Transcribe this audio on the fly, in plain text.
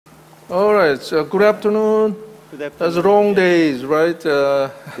All right, so good afternoon. Good afternoon. That's long days, right?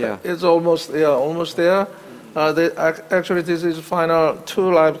 Yeah. It's almost there. Actually, this is final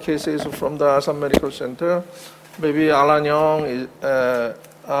 2 live cases from the Asan Medical Center. Maybe Alan Yeung is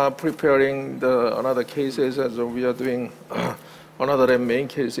preparing another cases as we are doing another main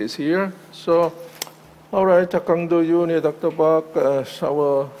cases here. So, all right, Kang, Do-Yoon, Dr. Park,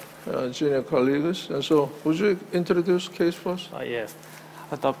 our junior colleagues. And so, would you introduce case first? Yes.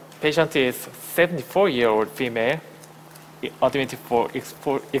 The patient is 74-year-old female, admitted for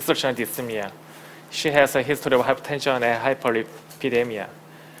exertional dyspnea. She has a history of hypertension and hyperlipidemia.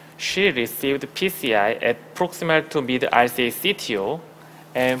 She received PCI at proximal to mid RCA CTO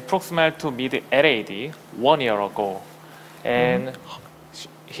and proximal to mid LAD 1 year ago. And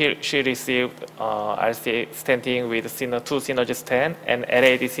she received RCA stenting with 2 synergy stent and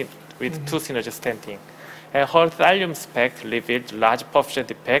LAD with 2 synergy stenting. And her thallium spec revealed large perfusion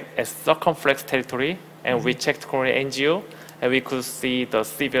defect at circumflex territory, and we checked coronary angio, and we could see the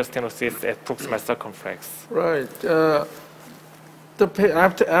severe stenosis at proximal circumflex. Right.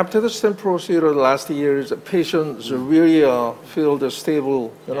 After the stent procedure last year, the patients really feel the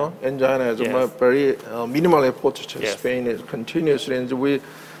stable, angina as a very minimal effort chest pain is continuously, and we,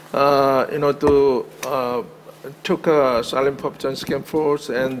 took a silent perfusion scan first,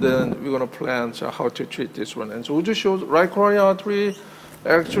 and then we're going to plan how to treat this one. And so would you show right coronary artery,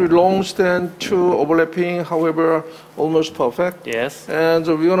 actually long stent, 2 overlapping, however, almost perfect. Yes. And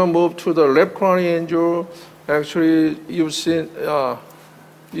so we're going to move to the left coronary angio. Actually, you've seen,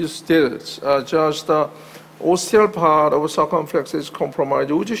 just the ostial part of circumflex is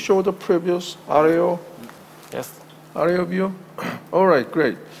compromised. Would you show the previous RAO? Yes. RAO view? All right,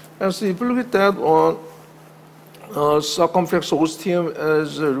 great. And so if you look at that one, circumflex ostium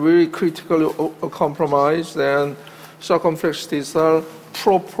is really critically compromised, and circumflex distal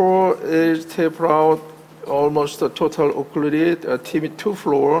proper is taper out almost a total occluded, TB2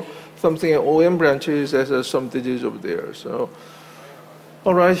 floor, something in OM branches as some disease over there. So,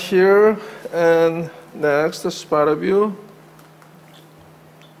 all right, here, and next, the spider view.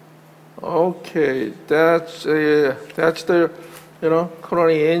 Okay, that's the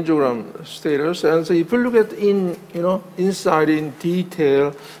coronary angiogram status. And so if you look at inside in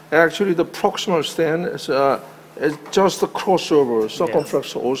detail, actually the proximal stent is just a crossover,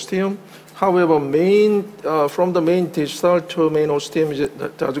 circumflex ostium. However, from the main distal to main ostium,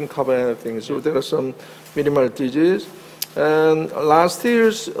 it doesn't cover anything. So there are some minimal disease. And last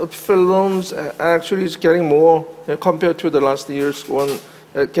year's films actually is getting more, compared to the last year's one,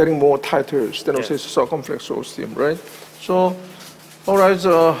 getting more tighter stenosis circumflex ostium, right? So, all right,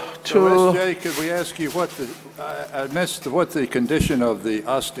 So SJ, could we ask you I missed what the condition of the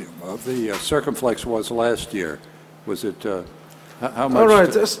ostium, of the circumflex was last year. Was it, how much? All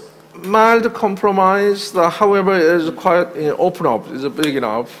right, it's mild compromise, however, it is quite open up, it's big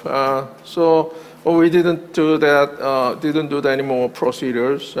enough. So we didn't do any more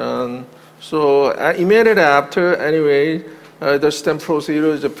procedures. And so immediately after, anyway, the stent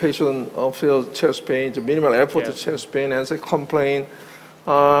procedure, the patient feels chest pain, the minimal effort chest pain, and they complain.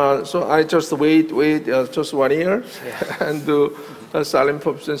 So I just wait just 1 year and do a silent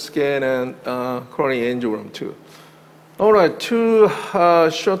perfusion scan and coronary angiogram too. All right, to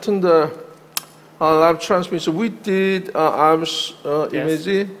shorten the lab transmission, we did arms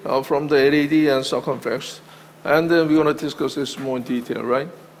imaging from the LAD and circumflex, and then we're going to discuss this more in detail, right?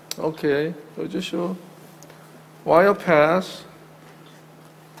 Okay, we'll just show wire pass.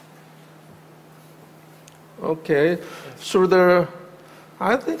 Okay, so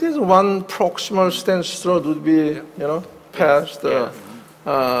I think it's one proximal stent stroke would be, past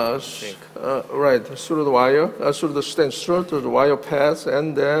right, through the wire, through the stent stroke, to the wire pass,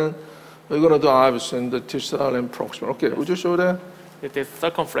 and then we're going to do IVUS in the distal and proximal. Okay, would you show that? It is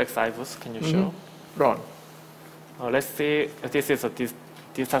circumflex IVUS. Can you show? Run. Let's see. This is a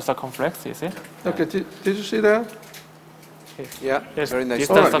distal circumflex, is it? Okay, did you see that? Yeah, Yes, very nice.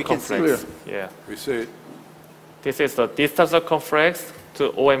 distal Right, circumflex. Yeah. We see it. This is the distal circumflex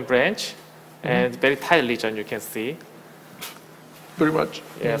to OM branch, and very tight region you can see. Pretty much.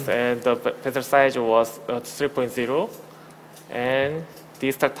 Yes, and the vessel size was 3.0, and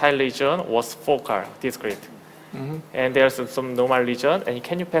distal tight region was focal, discrete. And there's some normal region, and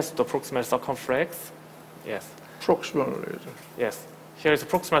can you pass the proximal circumflex? Yes. Proximal region. Yes. Here is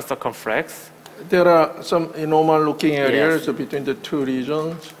proximal circumflex. There are some normal looking areas between the 2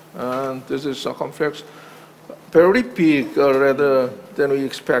 regions, and this is circumflex. Very big, rather than we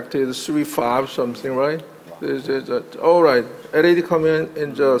expected, 3.5 something, right? This is all right. LAD coming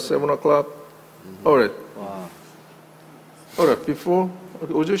in just 7 o'clock. All right. Wow. All right. Before,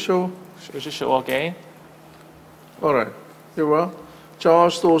 would you show Should you show again? All right, here we are.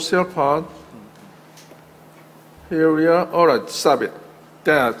 Just the OCL part. Here we are. All right, stop it.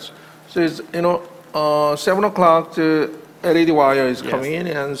 That's so it's 7 o'clock. The LED wire is coming in,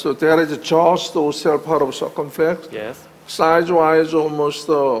 and so there is just the OCL part of circumflex. Yes. Size-wise, almost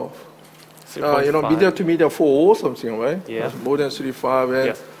media to media 4 or something, right? Yeah. More than 3.5 and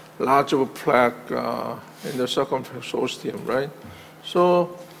Yes. large of a plaque in the circumflex ostium, right?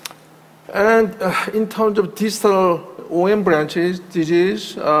 So, and in terms of distal OM branches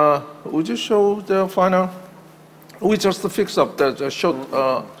disease, would you show the final? We just fix up the short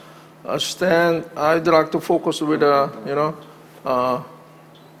stand. I'd like to focus with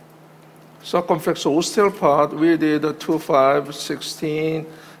circumflex ostial part. We did 2.5, 16,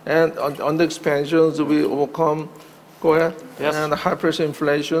 and on the expansions we overcome. Go ahead. Yes. And high pressure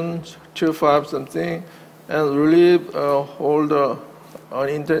inflation, 2.5 something, and relieve hold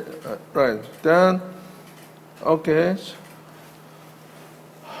right. Then, okay.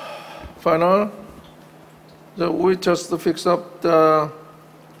 Final. So we just fix up the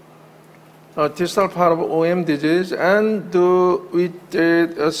distal part of OM disease, and we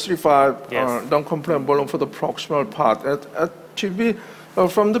did a 3.5 non-compliant balloon for the proximal part.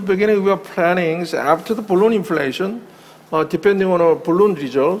 From the beginning, we were planning after the balloon inflation, depending on our balloon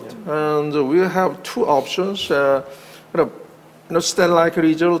result, and we have 2 options. Stent-like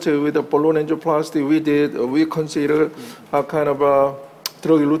result with the balloon angioplasty. We consider a kind of a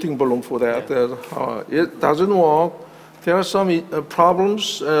drug-eluting balloon for that. It doesn't work. There are some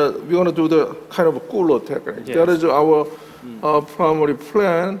problems. We want to do the kind of a cooler technique. That is our primary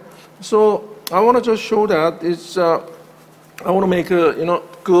plan. So I want to just show that I want to make a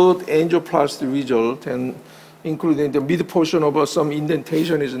good angioplasty result, and including the mid portion of some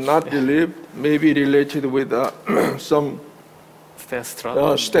indentation is not relieved, maybe related with some Stent strut.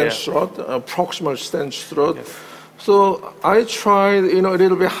 Proximal stent strut. Yes. So I tried, a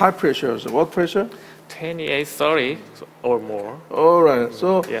little bit high pressure. So what pressure? 28, 30 or more. All right.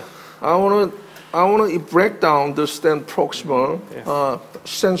 So I want to break down the stent proximal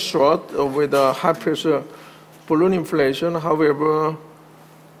stent strut with a high pressure balloon inflation. However,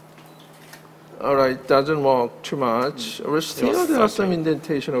 all right, doesn't work too much. Still, there are some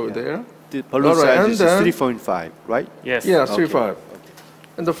indentation over there. The balloon size is 3.5, right? Yes. Yeah, 3.5. Okay.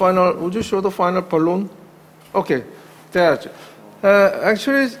 And the final, would you show the final balloon? Okay, that's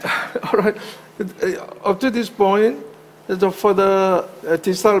actually, all right. Up to this point, for the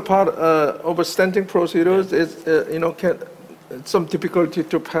distal part of a stenting procedures, it's some difficulty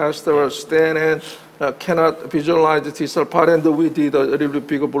to pass the stent and cannot visualize the distal part, and we did a little bit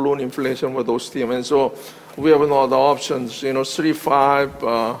bigger balloon inflation with ostium, and so we have no other options.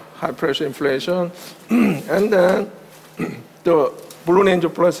 3.5 high pressure inflation, and then the balloon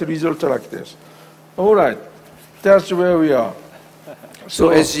angioplasty result like this. All right, that's where we are. So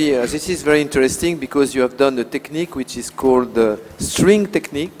SG, this is very interesting because you have done a technique which is called the string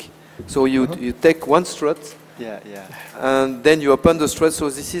technique. So you take one strut, and then you open the strut. So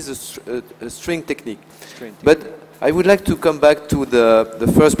this is a string technique. But I would like to come back to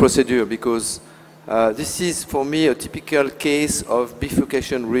the first procedure, because this is for me a typical case of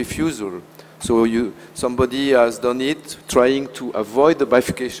bifurcation refusal. So somebody has done it trying to avoid the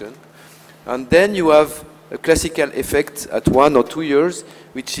bifurcation, and then you have a classical effect at 1 or 2 years,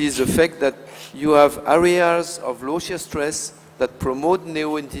 which is the fact that you have areas of low shear stress that promote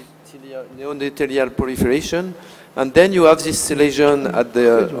neoendothelial proliferation, and then you have this lesion at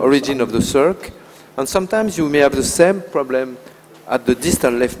the origin of the circ, and sometimes you may have the same problem at the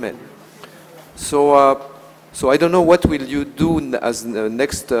distal left main. So I don't know what will you do as the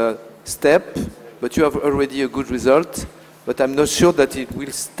next step, but you have already a good result, but I'm not sure that it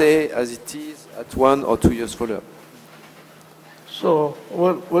will stay as it is at 1 or 2 years follow-up. So,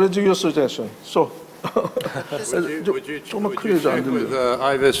 what is your suggestion? So, would you check with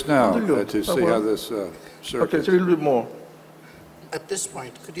IVIS now to see how this circuit? Okay, it's a little bit more. At this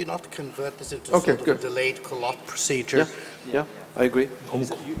point, could you not convert this into sort of a delayed Collot procedure? Yeah, I agree.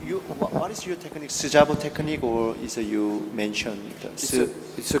 What is your technique? Sujabo technique, or is it you mentioned?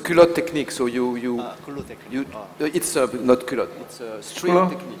 It's a culotte technique. So it's not culotte. It's a string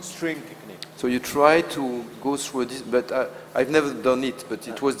technique. String technique. So you try to go through this, but I've never done it. But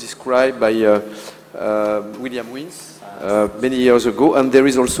it was described by William Wins many years ago, and there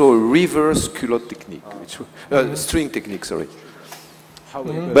is also a reverse culotte technique, which string technique. Sorry.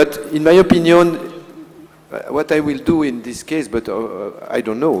 But in my opinion, what I will do in this case, but I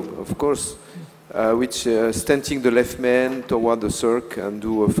don't know, of course, which stenting the left main toward the circ and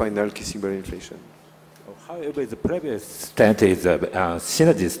do a final kissing ball inflation. However, the previous stent is a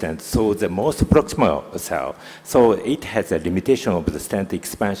synergy stent, so the most proximal cell. So it has a limitation of the stent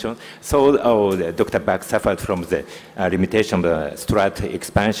expansion. So Dr. Bach suffered from the limitation of the strut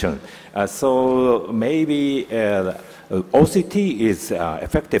expansion. So maybe OCT is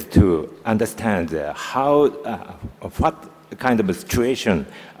effective to understand how, what kind of a situation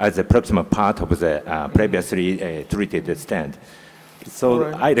as a proximal part of the previously treated stent. So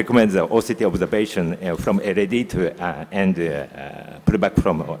right. I recommend the OCT observation from LAD to and playback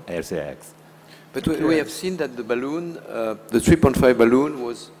from LCX. But we have seen that the balloon, the 3.5 balloon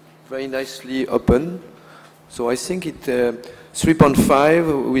was very nicely open. So I think it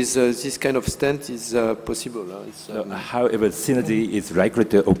 3.5 with this kind of stent is possible. However, synergy is likely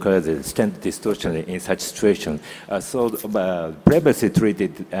to occur the stent distortion in such situation. Previously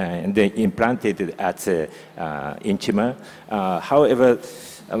treated and then implanted at intima. However,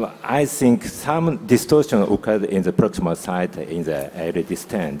 I think some distortion occurred in the proximal side in the LAD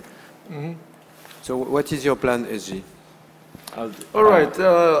stent. Mm-hmm. So what is your plan, SG? All right.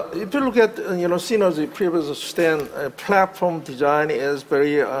 If you look at synergy previous stent platform design is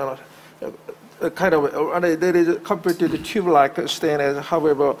very kind of there is compared to the tube-like stent.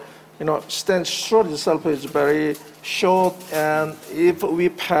 However, stent short itself is very short, and if we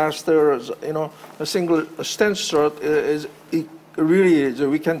pass the a single stent short is really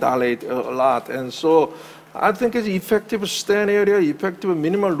we can dilate a lot, and so. I think it's effective stent area, effective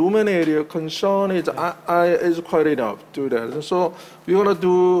minimal lumen area concern is quite enough to do that. And so we want to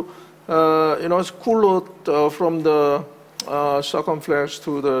do, school load from the circumflex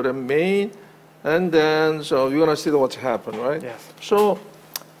to the main, and then so we want to see what's happened, right? Yes. So,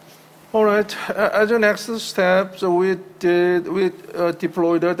 all right. As a next step, so we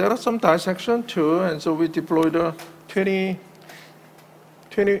deployed. There are some dissection too, and so we deployed 23.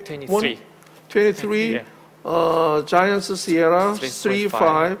 23. Yeah. Giants Sierra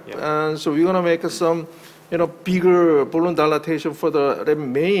 3.5, and so we're gonna make some, bigger balloon dilatation for the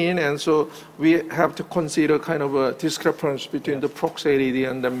main, and so we have to consider kind of a discrepancy between the proximity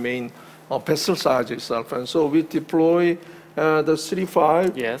and the main vessel size itself, and so we deploy the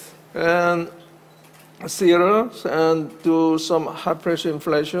 3.5 and Sierra and do some high pressure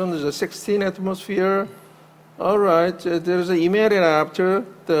inflation. There's a 16 atmosphere. All right, there's an immediate after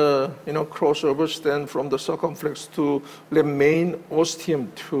the crossover stent from the circumflex to the main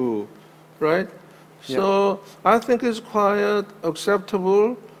ostium 2, right? Yeah. So I think it's quite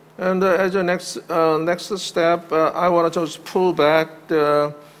acceptable. And as a next step, I want to just pull back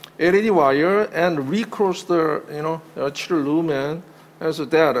the LED wire and recross the chiral lumen. And so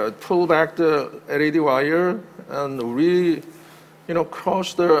that pull back the LED wire and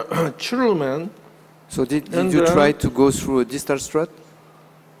cross the chiral lumen. So did you try to go through a distal strut?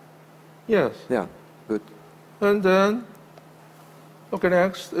 Yes. Yeah, good. And then, okay,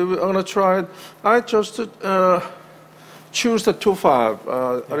 next, I'm going to try it. I just choose the 2.5.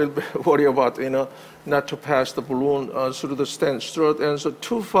 A little bit worry about, not to pass the balloon through the stent strut. And so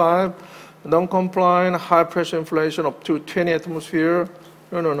 2.5, non-compliant, high pressure inflation up to 20 atmosphere.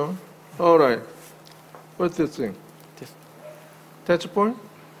 No. All right. What's this thing? That's the point?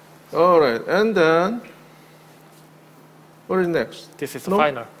 All right, and then, what is next? This is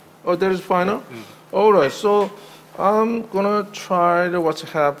final. Oh, there is final? Mm. All right, so I'm going to try what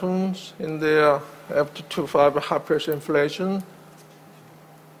happens in the after 2.5 high pressure inflation.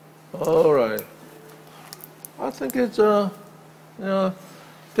 All right. I think it's, there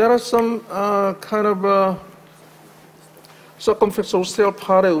are some kind of circumflex ostial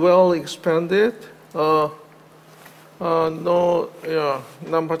part well expanded.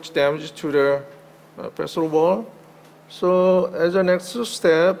 Not much damage to the vessel wall. So as a next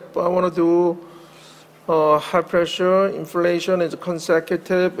step, I want to do high pressure inflation is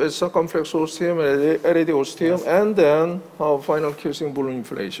consecutive as circumflex ostium, LAD ostium, and then final kissing balloon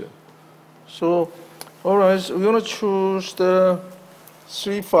inflation. So, all right, so we're going to choose the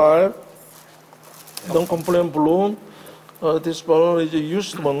 3.5 non-compliant balloon. This balloon is a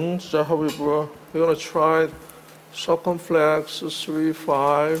used one, so however, we're going to try circumflex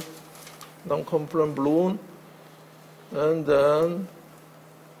 3.5 non-compliant balloon, and then,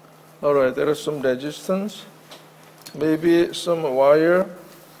 all right, there is some resistance, maybe some wire,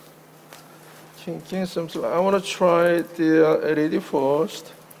 kinking some. I want to try the LED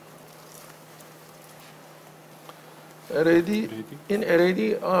first. LED. In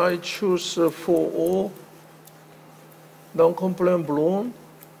LED, I choose 4.0 non-compliant balloon.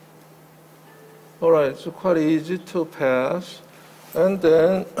 All right, so quite easy to pass. And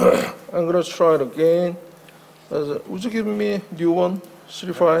then I'm going to try it again. Would you give me new one?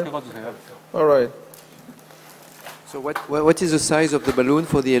 3.5? All right. So what is the size of the balloon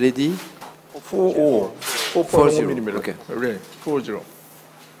for the LED? 4.0 millimeter. Okay. Really, 40.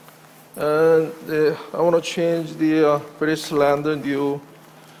 And I want to change the very slender new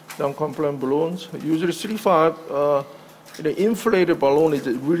non-compliant balloons. Usually 3.5, the inflated balloon is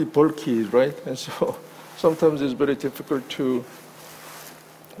really bulky, right? And so sometimes it's very difficult to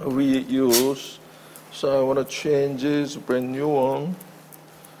reuse. So I want to change this brand new one,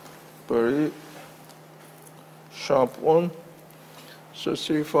 very sharp one. So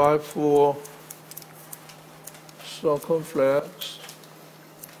 3.5 for circumflex.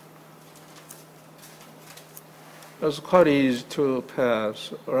 That's quite easy to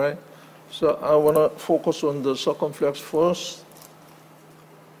pass, all right? So I want to focus on the circumflex first.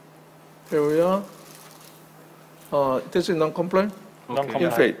 Here we are. This is non-compliant? Non-compliant.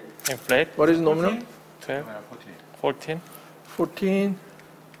 Inflate. Inflate. What is nominal? 12. 14. 14,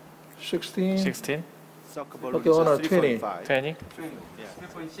 16. 16. Okay, 20. 20.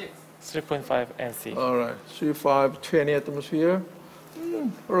 3.5 NC. All right, 3.5, 20 atmosphere.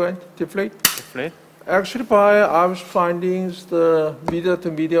 All right, deflate. Deflate. Actually, by our findings, the media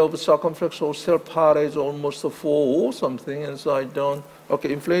to media of circumflex cell part is almost a 4 or something, and so I don't.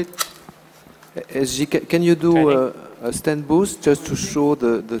 Okay, inflate. SG, can you do a stand boost just to show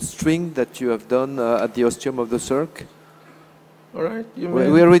the string that you have done at the ostium of the circ? All right,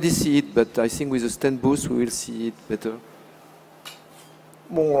 we already see it, but I think with the stand boost we will see it better.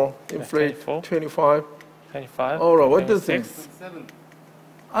 More inflate. 25. 25. All right, what do you think?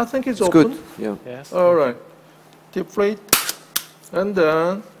 I think it's open. Good. Yeah. Yes. All right, deflate, and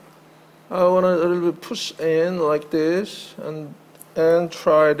then I want to a little bit push in like this, and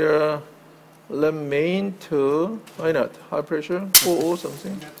try the left main to why not high pressure 4 or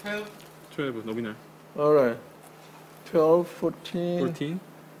something. 12 nominal. All right, 12, 14, 14,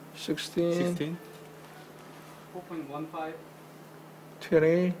 16, 16, 4.15,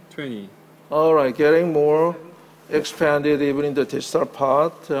 20. 20. All right, getting more expanded even in the distal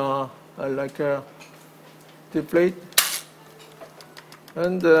part. I like a deflate.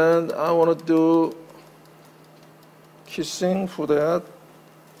 And then I want to do kissing for that.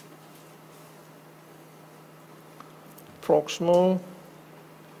 Proximal.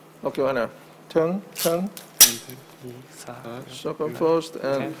 Okay, why not? 10. Second first.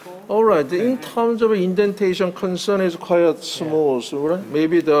 And all right, in terms of indentation, concern is quite small, so right?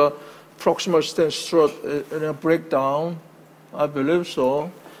 Maybe the proximal stent strut in a breakdown, I believe so.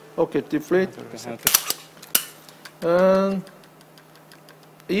 Okay, deflate. And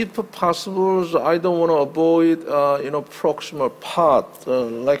if possible, I don't want to avoid, proximal part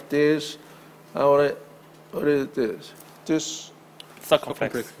like this. I want to, what is this? This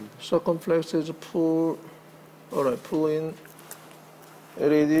Circumflex. circumflex is pull, all right, pull in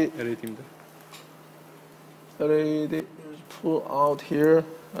LED. LED is pull out here,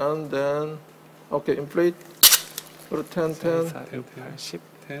 and then, okay, inflate. Go to 10, 10.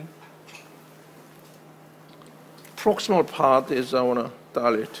 10. Proximal part is I want to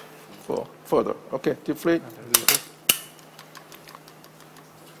dilate for further. Okay, deflate.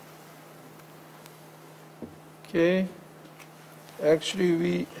 Okay. Actually,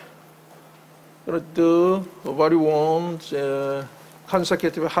 we gonna do what we want,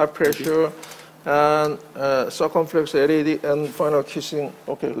 consecutive high pressure and circumflex LED and final kissing.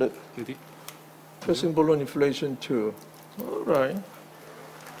 Okay, kissing balloon inflation too. All right.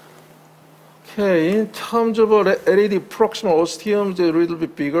 Okay, in terms of LED proximal ostium, they're a little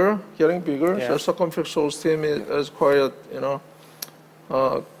bit bigger, getting bigger. Yeah. So circumflex ostium is quite,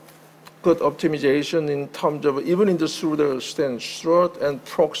 good optimization in terms of even in the through the stent strut and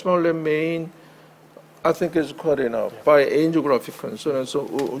proximal main. I think is quite enough by angiographic concern. And so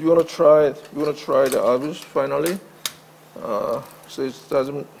you want to try it. You want to try the obvious finally. So it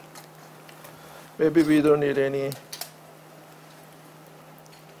doesn't. Maybe we don't need any.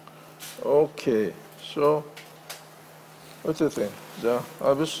 Okay, so what do you think? The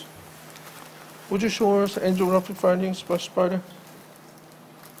obvious. Would you show us angiographic findings by spider?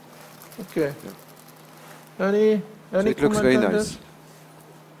 Okay. Any So it looks very nice.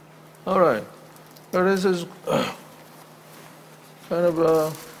 All right. Now this is kind of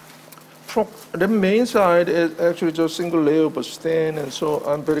the main side is actually just single layer of stain, and so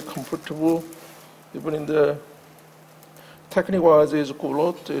I'm very comfortable. Even in the technique-wise, is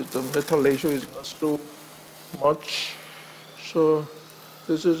good. The metal ratio is not so much. So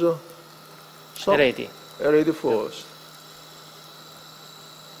this is a LED. LED first.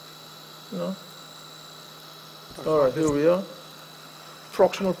 No? All right, here we are.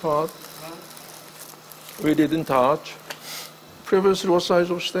 Proximal part. We didn't touch. Previously, what size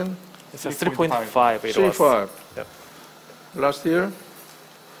of stent? It's a 3.5. 3.5. Yep. last year.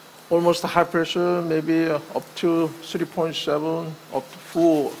 Almost high pressure, maybe up to 3.7, up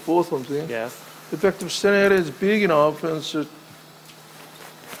to 4 something. Yes. Effective stent is big enough, and it's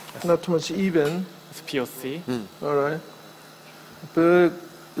not too much even. It's POC. All right. But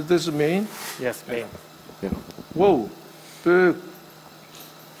this is main. Yes, main. Yeah. Whoa, big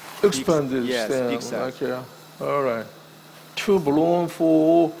expanded yes, stent. big size. Okay. All right. 2 balloon,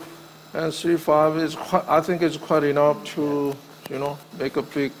 4, and 3, 5 is quite, I think it's quite enough to, you know, make a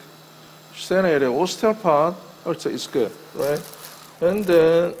big stent area. Osteopod, it's good, right? And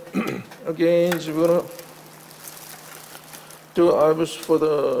then again, we're gonna do IVUS for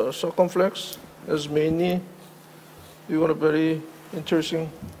the circumflex as mainly. We're gonna very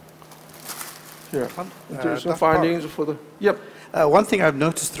interesting. Yeah, interesting findings for the. Yep. One thing I've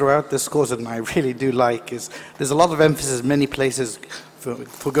noticed throughout this course, and I really do like, is there's a lot of emphasis in many places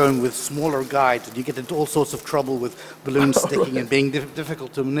for going with smaller guides, and you get into all sorts of trouble with balloons sticking and being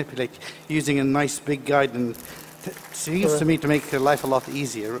difficult to manipulate. Using a nice big guide and seems to me to make life a lot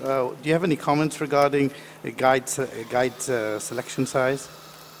easier. Do you have any comments regarding a guide selection size?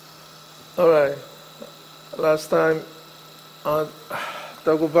 All right. Last time,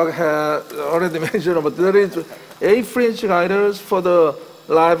 Dr. Bach had already mentioned about there is 8 French guiders for the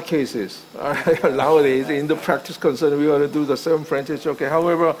live cases. Nowadays, in the practice concern, we want to do the 7 French. Okay.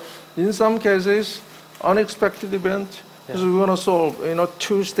 However, in some cases, unexpected event, because we want to solve,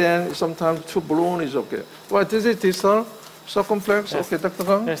 2 stand, sometimes 2 balloon is okay. Well, this is distal, circumflex. Yes. Okay, Dr.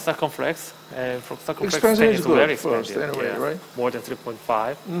 Kang? Yes, circumflex. And from circumflex, expansion is good very first, expanded. anyway, right? More than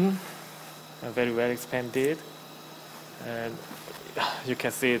 3.5. Very well expanded. And you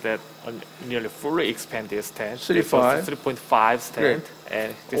can see that nearly fully expanded stent. 3.5 stent.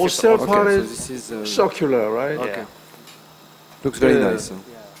 And this is circular, right? Okay. Yeah. Looks very nice.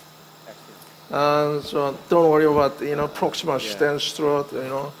 So don't worry about proximal stent strut,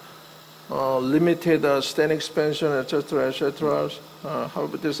 limited stent expansion, etc., etc.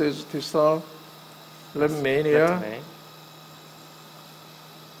 However, this is distal, left main here.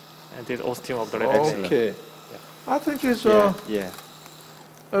 And this ostium of the left. Okay. I think it's I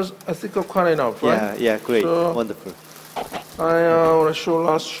think quite enough, right? Yeah, great, so wonderful. I want to show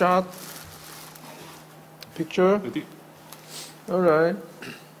last shot picture. All right.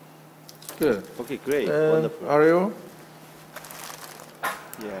 Good. Okay, great, and wonderful. Ario.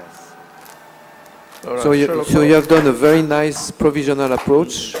 Yes. All right. So you have done a very nice provisional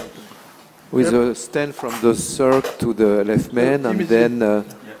approach with a stent from the circ to the left main, and then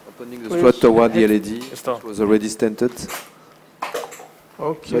opening the strut toward the LED. It was already stented.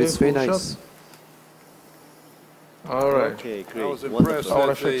 Okay. So it's very nice. All right. Okay, great. I was impressed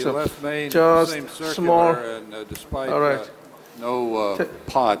that the left main just same circular, small, and despite no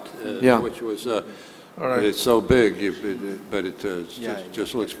pot, which was it's so big, but it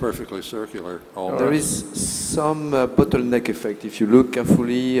just looks perfectly circular. There is some bottleneck effect if you look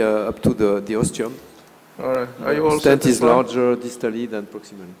carefully up to the ostium. All right. Are you the all stent is larger distally than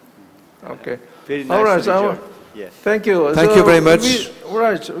proximally. Okay. Very nice. All right. Yes. Thank you. Thank you very much.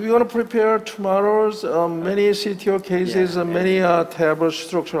 We're going to prepare tomorrow's many CTO cases and many table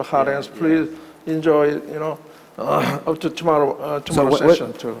structural hardness. Please enjoy, up to tomorrow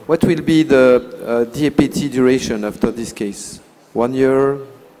session too. What will be the DAPT duration after this case? 1 year,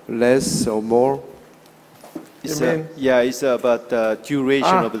 less or more? It's about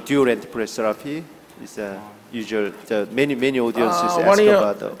duration of the durant press therapy. It's usual. Many audiences ask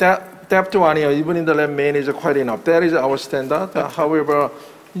about that. Depth 1 year, even in the left main, is quite enough. That is our standard. However,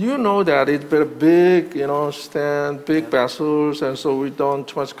 that it's very big, stent, big vessels, and so we don't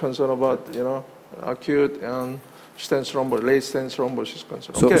too much concern about, acute and stent thrombosis, late stent thrombosis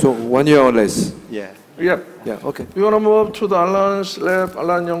concern. So 1 year or less? Yeah. Yeah, okay. We want to move to the Alan's lab,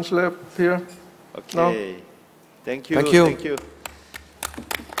 Alan Young's lab here. Okay. No? Thank you. Thank you. Thank you.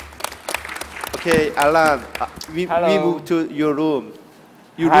 Okay, Alan, we move to your room.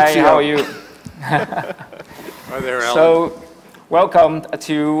 Hi, how are you? Hi there, Alan. So, welcome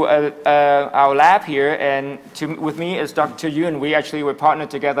to our lab here, and with me is Dr. Yoon. We actually were partnered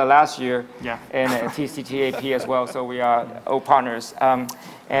together last year in TCTAP as well, so we are old partners. I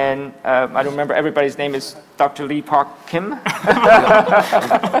don't remember everybody's name is Dr. Lee Park Kim.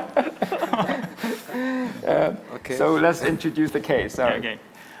 Okay. So let's introduce the case. Okay.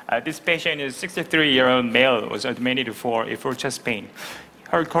 This patient is 63-year-old male, was admitted for chest pain.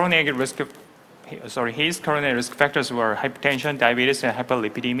 His coronary risk factors were hypertension, diabetes, and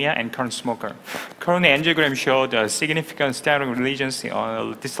hyperlipidemia, and current smoker. Coronary angiogram showed significant static lesions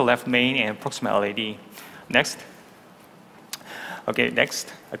on distal left main and proximal LAD. Next. Okay,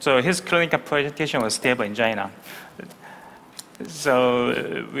 next. So his clinical presentation was stable angina.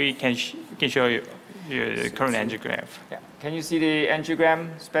 So we can show you the current angiogram. Yeah. Can you see the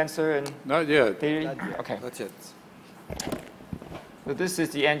angiogram, Spencer? And Not yet. Okay. Not yet. So this is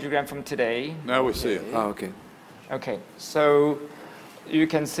the angiogram from today. Now we see it. Ah, okay. Okay. So you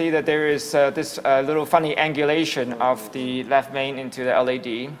can see that there is this little funny angulation of the left main into the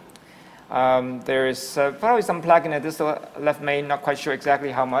LAD. There is probably some plaque in the distal left main, not quite sure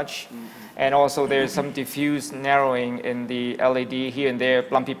exactly how much. And also there's some diffuse narrowing in the LAD here and there,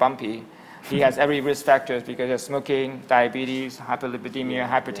 bumpy. He has every risk factors because of smoking, diabetes, hyperlipidemia,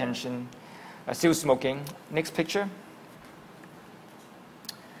 hypertension, still smoking. Next picture.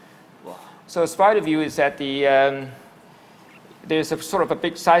 So spider view is that there's a sort of a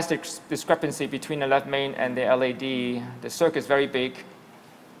big size discrepancy between the left main and the LAD. The circ is very big.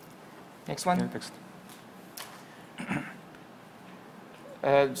 Next one.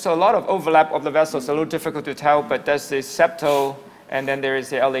 So a lot of overlap of the vessels, a little difficult to tell, but there's the septal, and then there is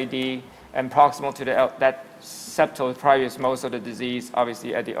the LAD, and proximal to that septal probably is most of the disease,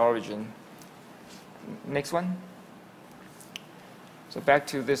 obviously at the origin. Next one. So back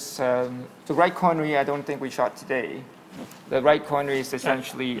to this, the right coronary, I don't think we shot today. The right coronary is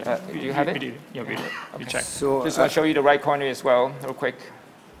essentially, do you have it? Yeah, we did. We checked. So just want to show you the right coronary as well, real quick.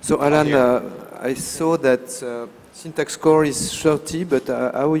 So Alan, I saw that syntax score is 30, but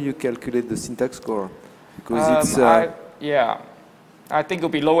how will you calculate the syntax score? Because it's... yeah, I think it'll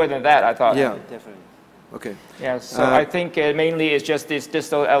be lower than that, I thought. Yeah, definitely. Okay. Yeah, so I think mainly it's just this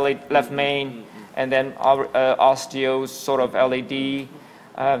distal left main, and then osteo sort of LAD.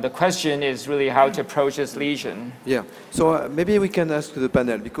 The question is really how to approach this lesion. Yeah, so maybe we can ask to the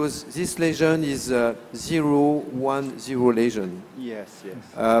panel, because this lesion is 0-1-0 lesion. Yes.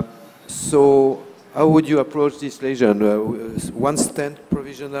 So how would you approach this lesion? One stent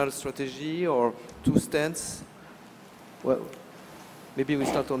provisional strategy or two stents? Well, maybe we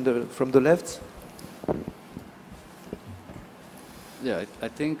start from the left. Yeah, I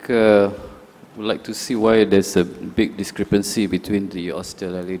think we'd like to see why there's a big discrepancy between the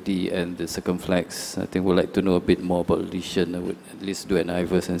ostial LAD and the circumflex. I think we'd like to know a bit more about lesion. I would at least do an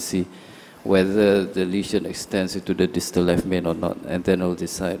IVUS and see whether the lesion extends into the distal left main or not, and then I'll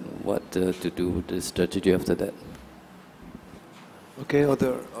decide what to do with the strategy after that. Okay,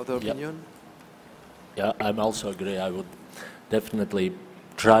 other opinion? Yeah, I also agree. I would definitely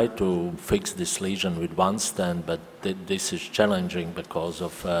try to fix this lesion with one stent, but this is challenging because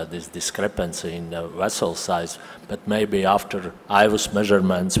of this discrepancy in the vessel size. But maybe after IVUS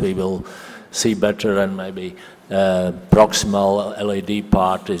measurements we will see better, and maybe proximal LAD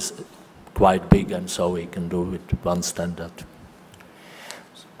part is quite big, and so we can do with one stent that.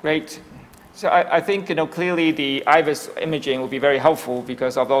 Great. So I think clearly the IVUS imaging will be very helpful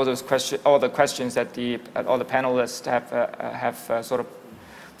because of all those all the questions that all the panelists have sort of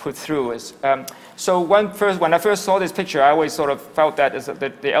put through. So when I first saw this picture, I always sort of felt that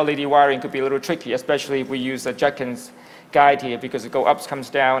the LED wiring could be a little tricky, especially if we use a Judkins guide here, because it goes up, comes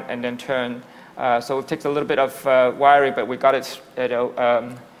down, and then turn. So it takes a little bit of wiring, but we got it.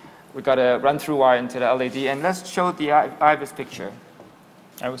 We got a run-through wire into the LED, and let's show the IVUS picture.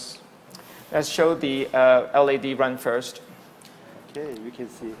 Let's show the LED run first. Okay, we can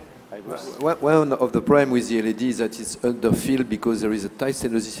see. One of the problem with the LED is that it's underfilled because there is a tight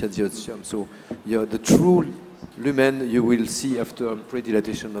stenosis at the ostium. So the true lumen you will see after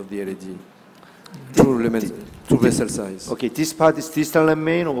predilatation of the LED. True lumen, true vessel size. Okay, this part is distal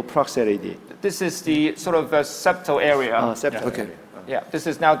main or proximal LED? This is the sort of septal area. Septal. Okay. Area. Yeah, this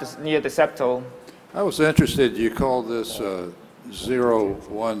is now near the septal. I was interested, you call this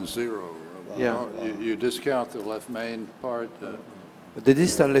 0-1-0. Yeah. You discount the left main part? The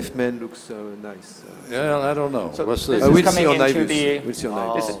distal left main looks nice. Yeah, I don't know. So What's this this? is coming into the... We'll see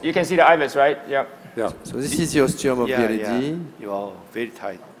on IVUS. You can see the IVUS, right? Yeah. Yeah. So this is the ostium of the LED. Yeah. You are very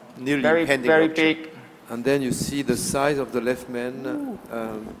tight. Nearly Very rupture. big. And then you see the size of the left main.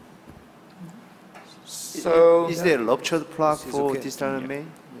 So is there a ruptured plaque This is for okay. distal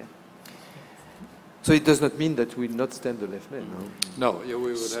main? Yeah. So it does not mean that we will not stent the left main, no? No, yeah,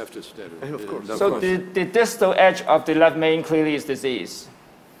 we would have to stent it. Of course. So the distal edge of the left main clearly is disease.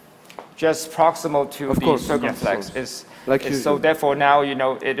 Just proximal to the circumflex is so therefore now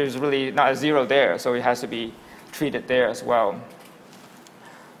it is really not a zero there, so it has to be treated there as well.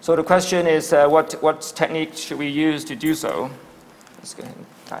 So the question is what technique should we use to do so? Let's go ahead and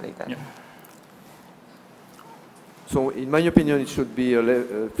tidy that. Yeah. So in my opinion, it should be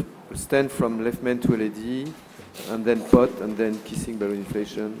a stent from left main to LED, and then pot, and then kissing balloon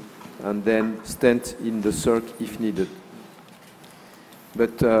inflation, and then stent in the circ if needed.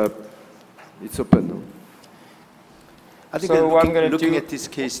 But it's open now. I think looking at this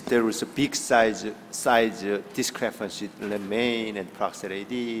case, there was a big size discrepancy in the main and proximal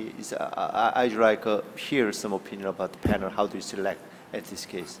AD. I'd like to hear some opinion about the panel. How do you select at this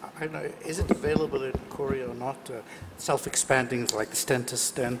case? I don't know. Is it available in Korea or not? Self-expanding, like the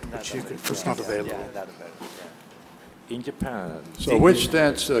stent, which it's not available. Yeah, not available. Yeah. In Japan. So which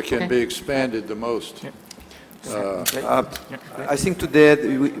stents can be expanded the most? I think today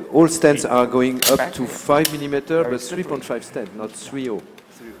all stents are going up to 5 millimeter, but 3.5 stent, not 3.0.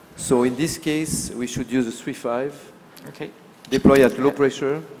 So in this case, we should use a 3.5, deploy at low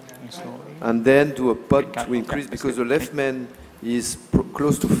pressure, and then do a pod to increase, because the left main is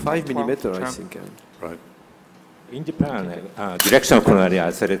close to 5 millimeter, I think. Right. In Japan, directional coronary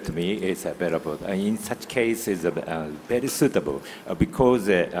atherectomy is available. In such cases, very suitable because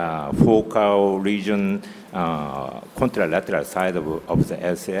focal region, contralateral side of the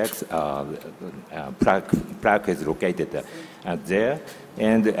LCX, plaque is located there,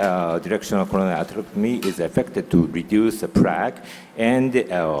 and directional coronary atherectomy is effective to reduce the plaque, and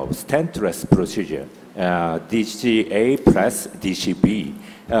stentless procedure, DCA plus DCB.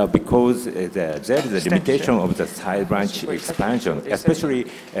 Because there is a limitation of the side branch expansion, especially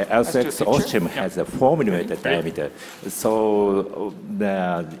LCX ostium has a 4 millimeter diameter. So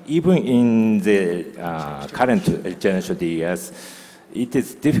even in the current generation DES, it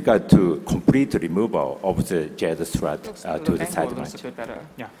is difficult to complete removal of the jet strut to the side branch.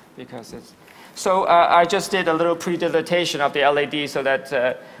 Yeah, because it's. So I just did a little pre-dilatation of the LAD so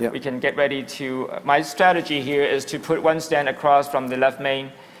that we can get ready to. My strategy here is to put one stent across from the left main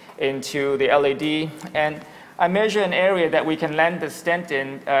into the LAD, and I measure an area that we can land the stent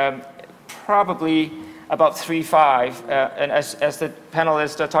in, probably about 3.5. And as the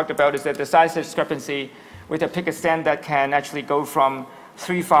panelists talked about, is that the size discrepancy with a pick a stent that can actually go from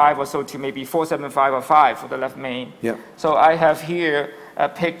 3.5 or so to maybe 4.75 or 5 for the left main. Yeah. So I have here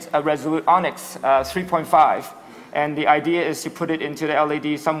picked a Resolute Onyx 3.5, and the idea is to put it into the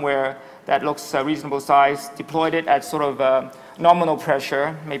LAD somewhere that looks reasonable size, deployed it at sort of nominal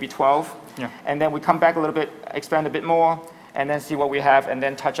pressure, maybe 12, and then we come back a little bit, expand a bit more, and then see what we have, and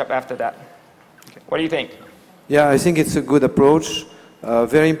then touch up after that. Okay. What do you think? Yeah, I think it's a good approach.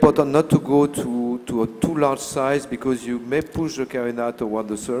 Very important not to go to a too large size, because you may push the carina toward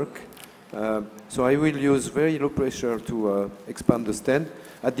the circ. So I will use very low pressure to expand the stent.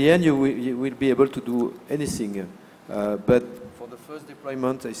 At the end, you will be able to do anything. But for the first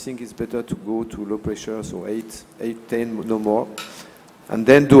deployment, I think it's better to go to low pressure, so 8, 10, no more. And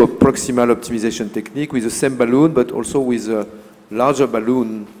then do a proximal optimization technique with the same balloon, but also with a larger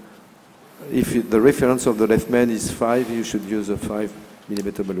balloon. If the reference of the left main is 5, you should use a 5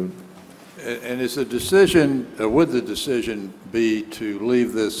 millimeter balloon. And is the decision, would the decision be to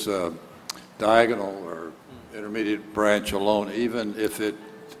leave this diagonal or intermediate branch alone, even if it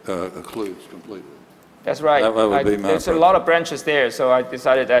occludes completely? That's right. There's a lot of branches there, so I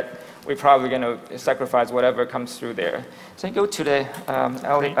decided that we're probably going to sacrifice whatever comes through there. So I go to the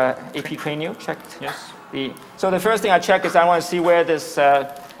AP cranial, check. Yes. So the first thing I check is I want to see where this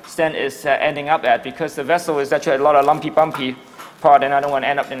stent is ending up at, because the vessel is actually a lot of lumpy, bumpy part, and I don't want to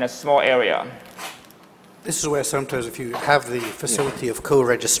end up in a small area. This is where sometimes if you have the facility of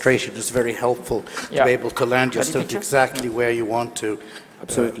co-registration, it's very helpful to be able to land your stent exactly where you want to.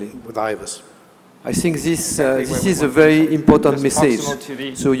 Absolutely. With IVUS. I think this is a very important message.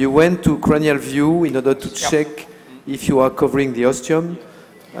 So you went to cranial view in order to check if you are covering the ostium,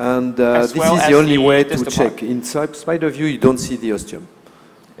 and this is the only way to check. In spider view, you don't see the ostium.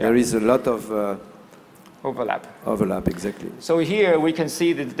 There is a lot of overlap. Overlap, exactly. So here we can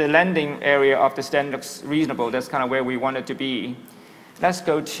see that the landing area of the stent looks reasonable. That's kind of where we want it to be. Let's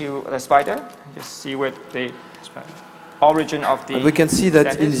go to the spider. Just see where the origin of the. And we can see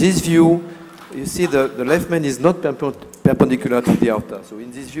that in this view, you see the left main is not perpendicular to the aorta. So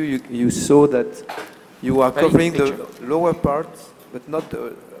in this view, you saw that you are covering the lower part, but not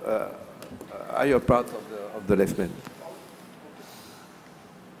the higher part of the left main.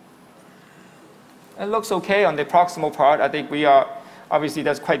 It looks okay on the proximal part. I think we are, obviously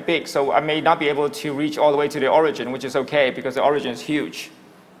that's quite big, so I may not be able to reach all the way to the origin, which is okay because the origin is huge.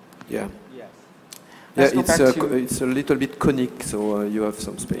 Yeah. Yes. Yeah, it's a little bit conic, so you have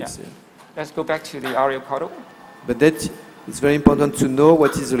some space. Yeah. Let's go back to the aerial caudal. But that it's very important to know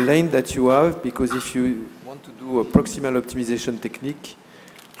what is the lane that you have, because if you want to do a proximal optimization technique,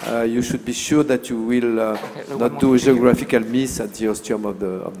 you should be sure that you will not do a geographical miss at the ostium of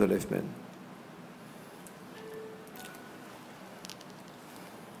the left main.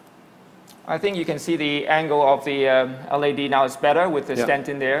 I think you can see the angle of the LAD now is better with the stent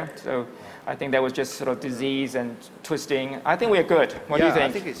in there. So I think that was just sort of disease and twisting. I think we're good. What do you think?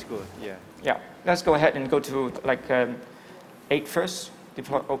 I think it's good, yeah. Yeah, let's go ahead and go to like 8 first.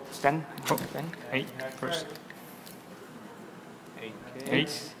 Deploy, oh, stand. Oh, stand. 8 first.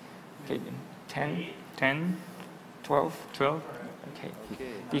 8. Okay, 10. 10. 12. 12. Okay.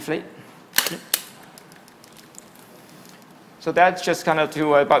 Deflate. So that's just kind of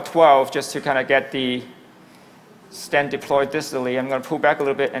to about 12, just to kind of get the stent deployed distally. I'm going to pull back a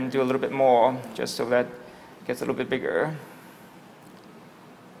little bit and do a little bit more, just so that it gets a little bit bigger.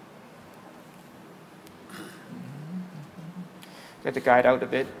 Get the guide out a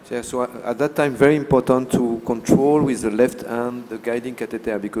bit. Yeah, so at that time, very important to control with the left hand the guiding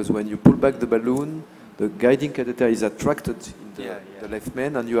catheter, because when you pull back the balloon, the guiding catheter is attracted in the left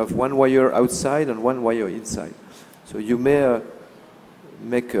main, and you have one wire outside and one wire inside. So you may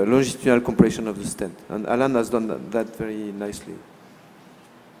make a longitudinal compression of the stent, and Alan has done that very nicely.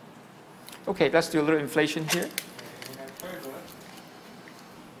 Okay, let's do a little inflation here.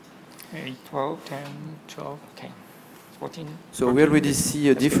 8, 12, 10, 12. Okay. 14. So we already see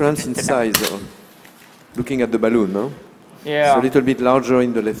a difference in size, looking at the balloon, no? Yeah. It's a little bit larger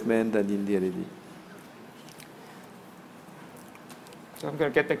in the left main than in the LED. So I'm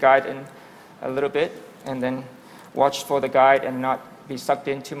going to get the guide in a little bit, and then watch for the guide and not be sucked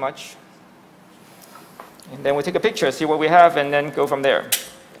in too much. And then we'll take a picture, see what we have, and then go from there.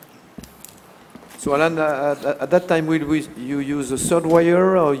 So Alan, at that time, will you use a third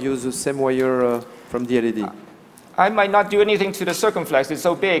wire or use the same wire from the LED? I might not do anything to the circumflex. It's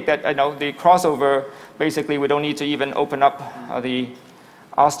so big that the crossover, basically, we don't need to even open up the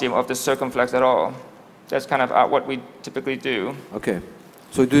ostium of the circumflex at all. That's kind of what we typically do. Okay.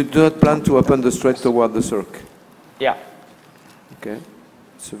 So do not plan to open the straight toward the circ? Yeah. Okay.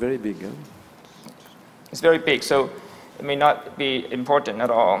 It's very big, huh? It's very big, so it may not be important at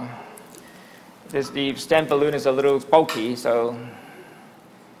all. The stent balloon is a little bulky, so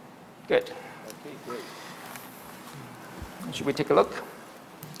good. Okay, great. Should we take a look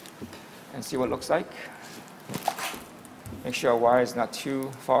and see what it looks like? Make sure our wire is not too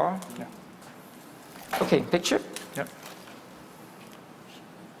far. Yeah. Okay, picture. Yep.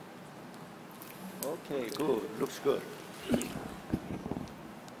 Okay, good. Looks good.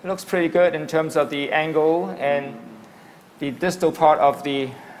 It looks pretty good in terms of the angle, and the distal part of the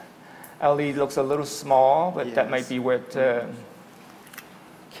LED looks a little small, but that might be where it,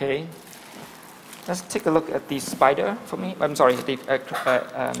 okay. Let's take a look at the spider for me. I'm sorry, the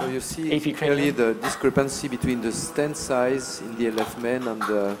so you see clearly the discrepancy between the stent size in the left main and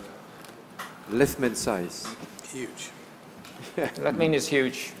the left main size. Huge. Left main is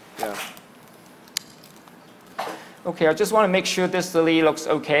huge. Yeah. Okay, I just want to make sure this distally looks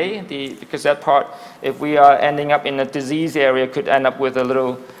okay, because that part, if we are ending up in a disease area, could end up with a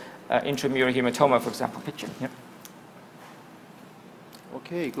little intramural hematoma, for example. Picture. Yep.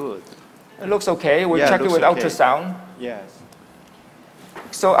 Okay, good. It looks okay. We'll check it with ultrasound. Yes.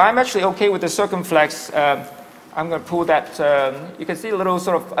 So I'm actually okay with the circumflex. I'm going to pull that. You can see a little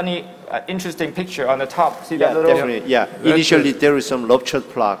sort of interesting picture on the top. See that little? Definitely. Yeah. Initially, there is some ruptured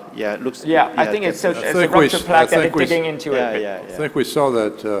plaque. Yeah, it looks. Yeah, I think it's a ruptured plaque that they're digging into it. I think we saw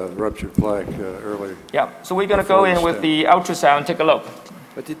that ruptured plaque earlier. Yeah. So we're going to go in with the ultrasound. Take a look.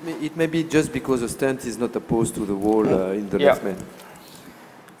 But it may be just because the stent is not opposed to the wall in the left main.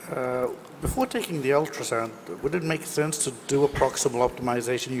 Before taking the ultrasound, would it make sense to do a proximal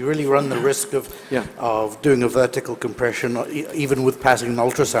optimization? You really run the risk of doing a vertical compression, even with passing an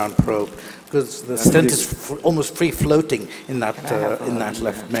ultrasound probe, because the stent is almost free floating in that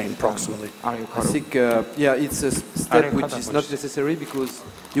left main proximally. I think it's a step which is not necessary, because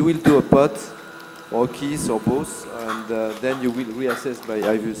you will do a POT or KISS or both, and then you will reassess by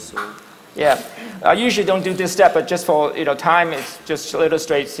IVUS. So. Yeah, I usually don't do this step, but just for time, it's just to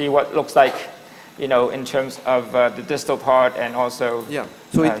illustrate, see what it looks like, in terms of the distal part, and also. Yeah.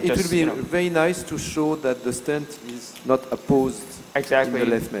 So it will be very nice to show that the stent is not opposed in the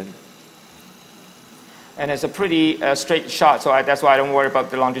left main. And it's a pretty straight shot, so that's why I don't worry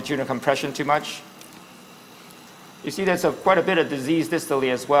about the longitudinal compression too much. You see, there's quite a bit of disease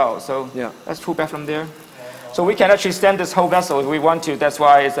distally as well. So let's pull back from there. So we can actually stent this whole vessel if we want to. That's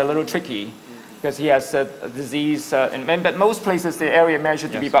why it's a little tricky, because he has a disease. But most places, the area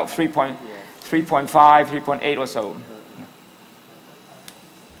measured to be about 3.5, 3.8 or so.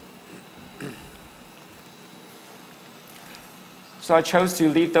 So I chose to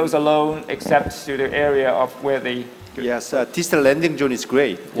leave those alone, except to the area of where they. Yes, distal landing zone is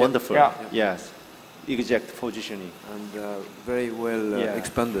great. Wonderful. Yeah. Yes. Exact positioning. And very well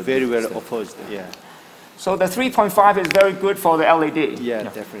expanded. Very well opposed. Yeah. So the 3.5 is very good for the LED. Yeah,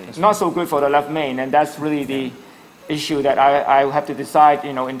 definitely. It's not so good for the left main, and that's really the issue that I have to decide,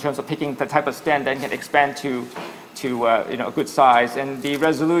 in terms of picking the type of stent that can expand to a good size. And the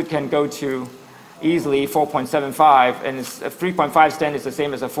Resolute can go to easily 4.75, and a 3.5 stent is the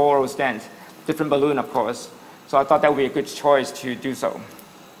same as a 4.0 stent. Different balloon, of course. So I thought that would be a good choice to do so.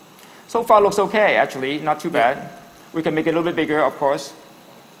 So far looks okay, actually, not too bad. We can make it a little bit bigger, of course.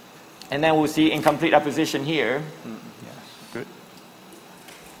 And then we'll see incomplete apposition here. Good.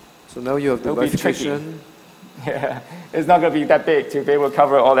 So now you have the bifurcation. Yeah, it's not going to be that big to be able to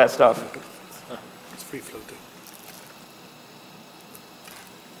cover all that stuff. It's free floating.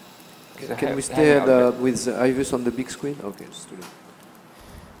 Can we stay with IVUS on the big screen? Okay, just do that.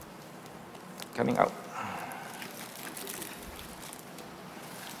 Coming out.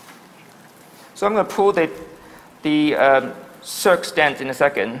 So I'm going to pull the circ stent in a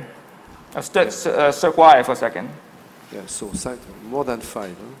second. Circ wire for a second. Yeah, so more than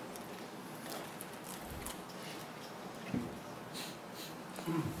 5.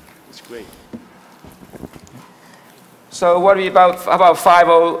 Huh? It's great. So what about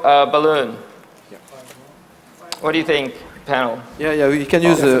 5.0 balloon? Yeah. What do you think, panel? Yeah, we can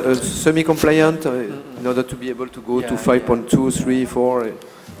use a semi-compliant in order to be able to go to 5.2, 3, 4,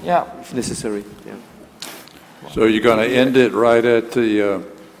 if necessary. Yeah. So you're going to end it right at the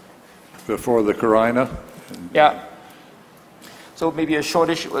before the carina? Yeah. So maybe a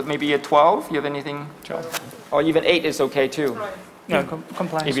shortish, maybe a 12. You have anything? 12. Or even 8 is okay too. Yeah,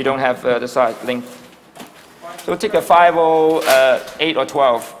 compliance. If you don't have the side length. So take a 5.0, 8 or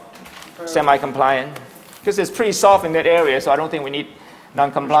 12, semi-compliant. Because it's pretty soft in that area, so I don't think we need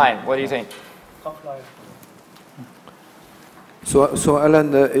non-compliant. What do you think? Compliant. So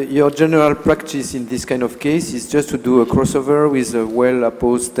Alan, your general practice in this kind of case is just to do a crossover with a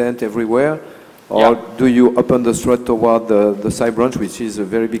well-apposed stent everywhere, or do you open the strut toward the side branch, which is a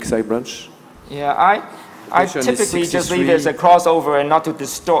very big side branch? Yeah, I typically just leave it as a crossover and not to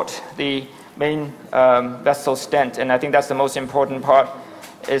distort the main vessel stent, and I think that's the most important part.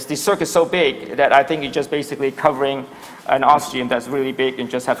 Is the circuit so big that I think you're just basically covering an ostium that's really big and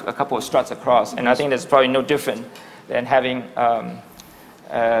just have a couple of struts across, and I think that's probably no different than having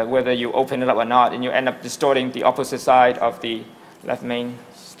whether you open it up or not, and you end up distorting the opposite side of the left main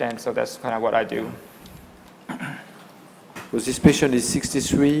stent. So that's kind of what I do. Well, this patient is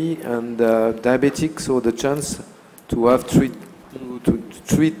 63 and diabetic, so the chance to have to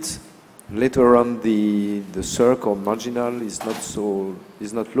treat later on the circ or marginal is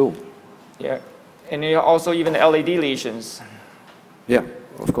not low. Yeah, and also even the LED lesions. Yeah,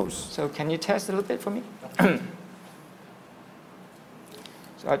 of course. So can you test a little bit for me?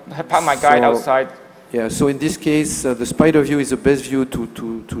 So I have parked my guide outside. Yeah, so in this case, the spider view is the best view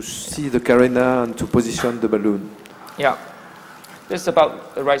to see the carina and to position the balloon. Yeah, this is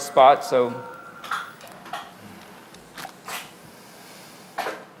about the right spot, so.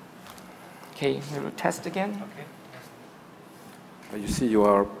 Okay, we will test again. Okay. You see you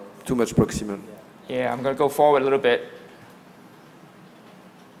are too much proximal. Yeah, I'm going to go forward a little bit.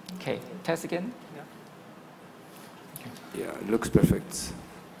 Okay, test again. Yeah, it looks perfect.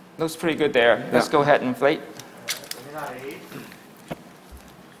 Looks pretty good there. Yeah. Let's go ahead and inflate.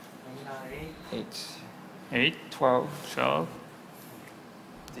 8, 12.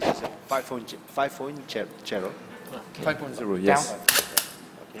 This is a 5.0. 5.0, yes. Down.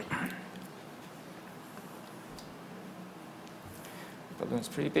 Okay. Balloon's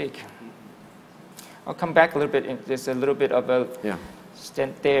pretty big. I'll come back a little bit. There's a little bit of a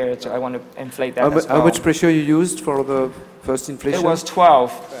stent there, so I want to inflate that as well. How much pressure you used for the first inflation? It was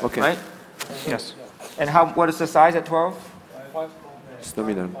 12, okay. Right? Yes. And what is the size at 12? It's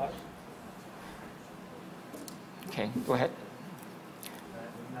nominal. Okay, go ahead.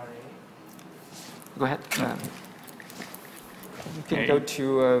 Go ahead. You can go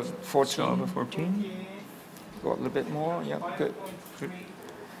to 14. So 14. Go a little bit more. Yeah, good.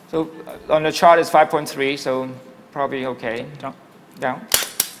 So on the chart it's 5.3, so probably okay. Down.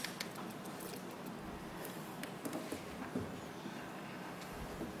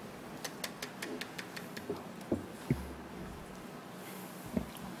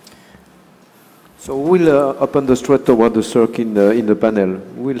 So we'll open the strut toward the circ in the panel.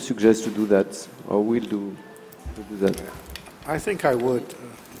 We'll suggest to do that, or we'll do that. I think I would,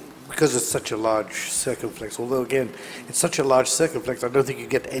 because it's such a large circumflex. Although again, it's such a large circumflex, I don't think you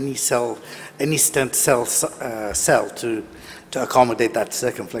get any stent cell to accommodate that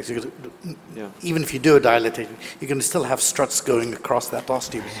circumflex. Even if you do a dilatation, you're going to still have struts going across that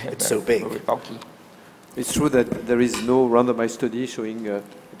ostium. It's so big. Very bulky. It's true that there is no randomized study showing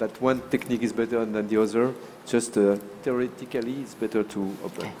that one technique is better than the other. Just theoretically, it's better to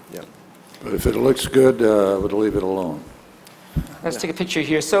open. Yeah. But if it looks good, I would leave it alone. Let's take a picture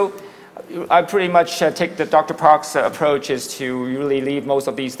here. So I pretty much take the Dr. Park's approach is to really leave most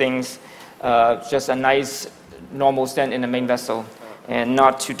of these things just a nice normal stent in the main vessel and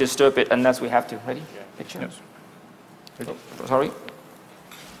not to disturb it unless we have to. Ready? Picture? Yes. Ready? Oh, sorry?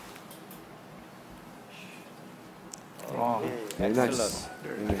 Wow. Very nice.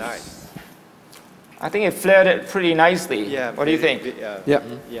 Very nice. I think it flared it pretty nicely. Yeah. What do you think? Yeah. Yeah.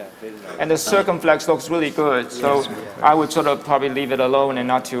 Yeah. Very nice. And the circumflex looks really good. So I would sort of probably leave it alone and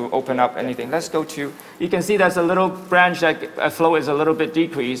not to open up anything. Let's go to, you can see there's a little branch that flow is a little bit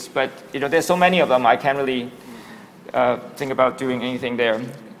decreased, but there's so many of them, I can't really think about doing anything there.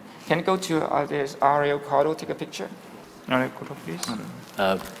 Can you go to, there's Ariel Cardo, take a picture? Ariel Cardo, please.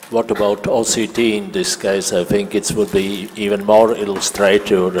 What about OCT in this case? I think it would be even more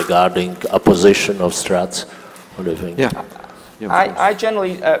illustrative regarding opposition of struts. What do you think? Yeah. I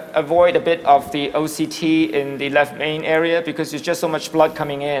generally avoid a bit of the OCT in the left main area because there's just so much blood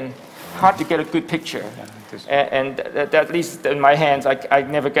coming in. Hard to get a good picture. And at least in my hands, I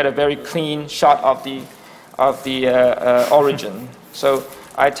never get a very clean shot of the origin. So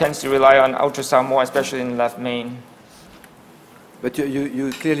I tend to rely on ultrasound more, especially in the left main. But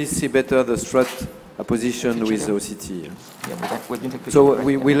you clearly see better the strut apposition with OCT. So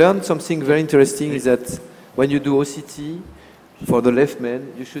we learned something very interesting is that when you do OCT for the left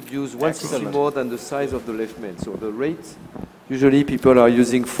main, you should use 1 cc more than the size of the left main. So the rate, usually people are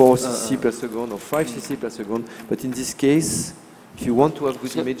using 4 cc per second or 5 cc per second. But in this case, if you want to have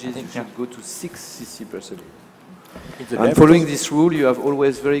good images, you should go to 6 cc per second. And following this rule, you have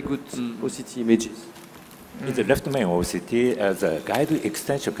always very good OCT images. In the left main OCT, the guide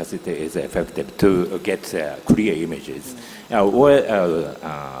extension catheter is effective to get clear images. Or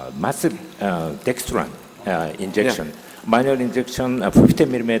massive dextran injection. Minor injection, 50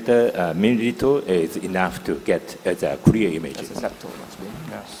 milliliter is enough to get the clear images.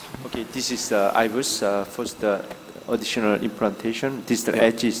 Yes. Okay, this is IVUS first additional implantation. Distal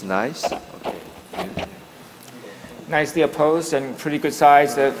edge is nice. Okay. Nicely opposed and pretty good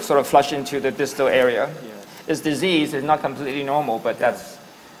size, sort of flush into the distal area. It's disease, it's not completely normal, but that's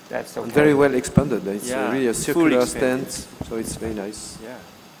okay. Very well expanded. It's really a circular stent, so it's very nice. Yeah.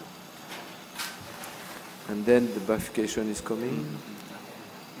 And then the bifurcation is coming.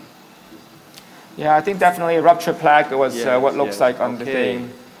 Yeah, I think definitely a rupture plaque was what looks like on the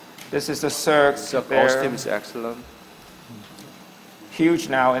thing. This is the circ there. Ostem is excellent. Huge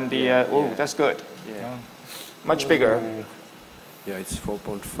now in the, that's good. Yeah. Much bigger. Yeah, it's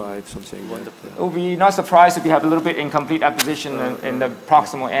 4.5, something. Wonderful. We'll be not surprised if you have a little bit incomplete apposition in the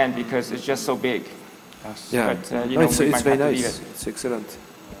proximal end because it's just so big. Yeah, but, it's very nice. It's excellent.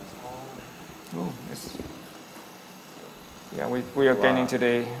 Oh, yeah, we are getting to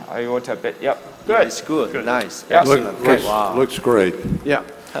the aorta bit. Yep, good. Yeah, it's good. Nice. Yep. Wow. Looks great. Yeah,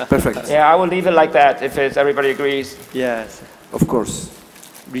 perfect. Yeah, I will leave it like that if everybody agrees. Yes. Of course.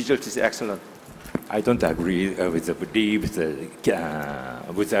 Result is excellent. I don't agree with the belief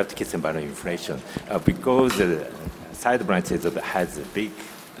without Kiss-and-Barrel inflation because the side branches has a big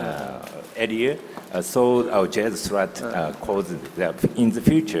area, so our jazz strut causes in the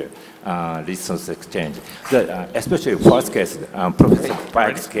future resistance exchange. Especially first case, Professor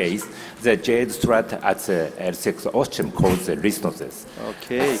Park's case, the jazz strut at the L6 ostium causes resistances.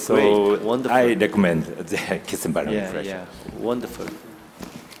 Okay, so great. Wonderful. I recommend the Kiss-and-Barrel inflation. Yeah, wonderful.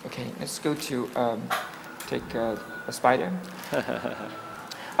 Okay, let's go to take a spider.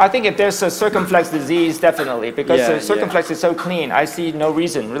 I think if there's a circumflex disease, definitely, because the circumflex is so clean, I see no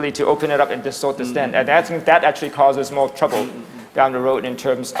reason really to open it up and distort the stent. And I think that actually causes more trouble down the road in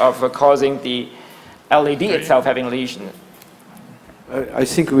terms of causing the LAD itself having lesion. I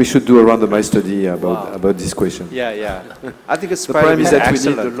think we should do a randomized study about this question. Yeah. I think it's the problem is that we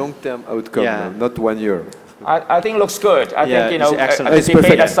need a long-term outcome, not 1 year. I think it looks good. I think, it's the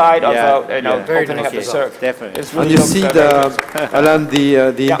debate aside of opening up the circ. Definitely. Really and you see, Alan,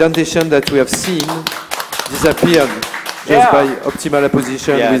 the indentation that we have seen disappeared just by optimal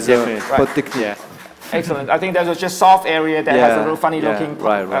apposition with pod technique. Yeah. Excellent. I think there's just soft area that has a little funny looking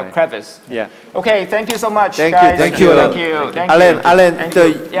crevice. Yeah. Okay, thank you so much, guys. Thank you. Alan,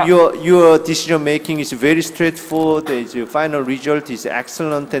 your decision making is very straightforward. The final result is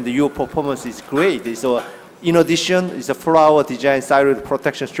excellent, and your performance is great. So, in addition, it's a flower design, thyroid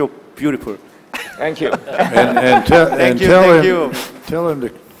protection, so beautiful. Thank you. And tell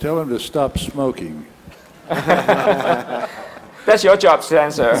him to stop smoking. That's your job,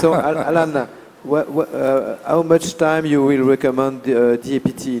 Spencer. So, Alan, How much time you will recommend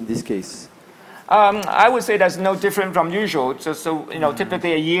DAPT in this case? I would say that's no different from usual. So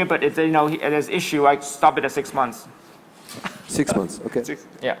typically a year, but if there's issue, I stop it at 6 months. 6 months, okay.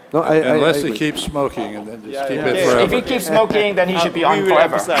 Yeah. No, Unless I he keeps smoking and then just keep it If forever. he keeps smoking, then he should be on we will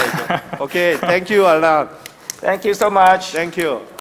forever. emphasize. Okay, thank you, Alan. Thank you so much. Thank you.